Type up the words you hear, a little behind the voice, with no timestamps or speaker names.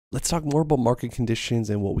Let's talk more about market conditions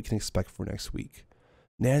and what we can expect for next week.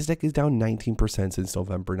 Nasdaq is down 19% since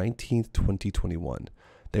November 19th, 2021.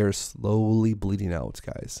 They are slowly bleeding out,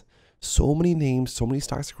 guys. So many names, so many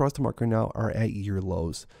stocks across the market now are at year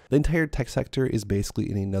lows. The entire tech sector is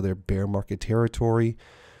basically in another bear market territory,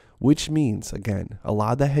 which means, again, a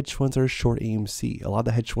lot of the hedge funds are short AMC. A lot of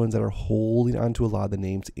the hedge funds that are holding onto a lot of the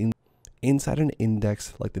names inside an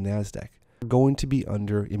index like the Nasdaq are going to be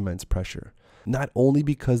under immense pressure. Not only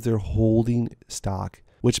because they're holding stock,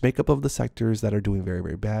 which make up of the sectors that are doing very,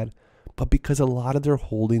 very bad, but because a lot of their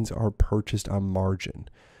holdings are purchased on margin,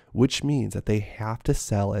 which means that they have to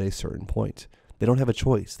sell at a certain point. They don't have a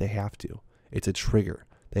choice. They have to. It's a trigger.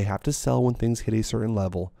 They have to sell when things hit a certain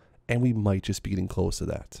level, and we might just be getting close to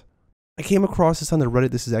that. I came across this on the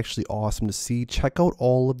Reddit. This is actually awesome to see. Check out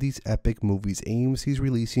all of these epic movies AMC's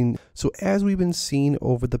releasing. So as we've been seeing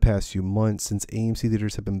over the past few months, since AMC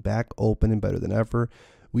theaters have been back open and better than ever,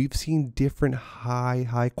 we've seen different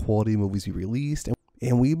high quality movies be released,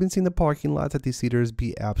 and we've been seeing the parking lots at these theaters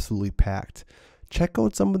be absolutely packed. Check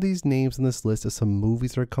out some of these names on this list of some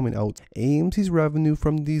movies that are coming out. AMC's revenue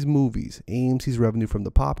from these movies, AMC's revenue from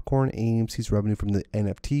the popcorn, AMC's revenue from the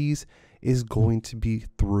NFTs is going to be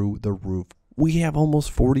through the roof. We have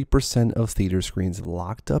almost 40% of theater screens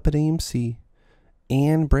locked up at AMC,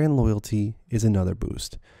 and brand loyalty is another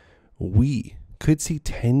boost. We could see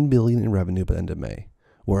 $10 billion in revenue by the end of May.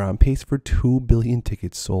 We're on pace for 2 billion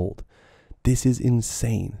tickets sold. This is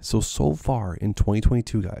insane. So far in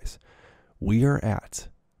 2022, guys, we are at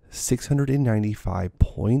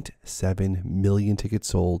 695.7 million tickets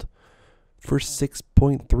sold for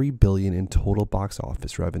 6.3 billion in total box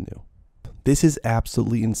office revenue. This is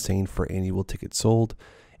absolutely insane for annual tickets sold.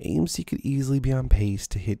 AMC could easily be on pace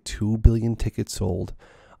to hit 2 billion tickets sold.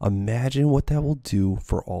 Imagine what that will do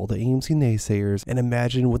for all the AMC naysayers, and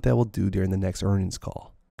imagine what that will do during the next earnings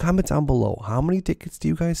call. Comment down below, how many tickets do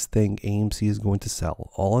you guys think AMC is going to sell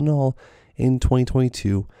all in all in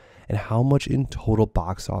 2022, and how much in total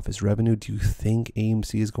box office revenue do you think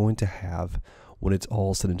AMC is going to have when it's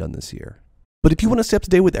all said and done this year? But if you want to stay up to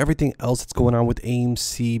date with everything else that's going on with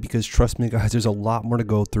AMC, because trust me guys, there's a lot more to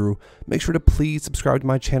go through, make sure to please subscribe to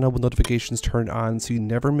my channel with notifications turned on so you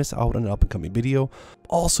never miss out on an up and coming video.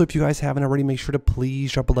 Also, if you guys haven't already, make sure to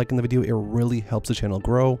please drop a like in the video. It really helps the channel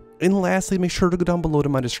grow. And lastly, make sure to go down below to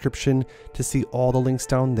my description to see all the links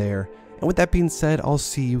down there. And with that being said, I'll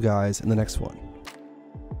see you guys in the next one.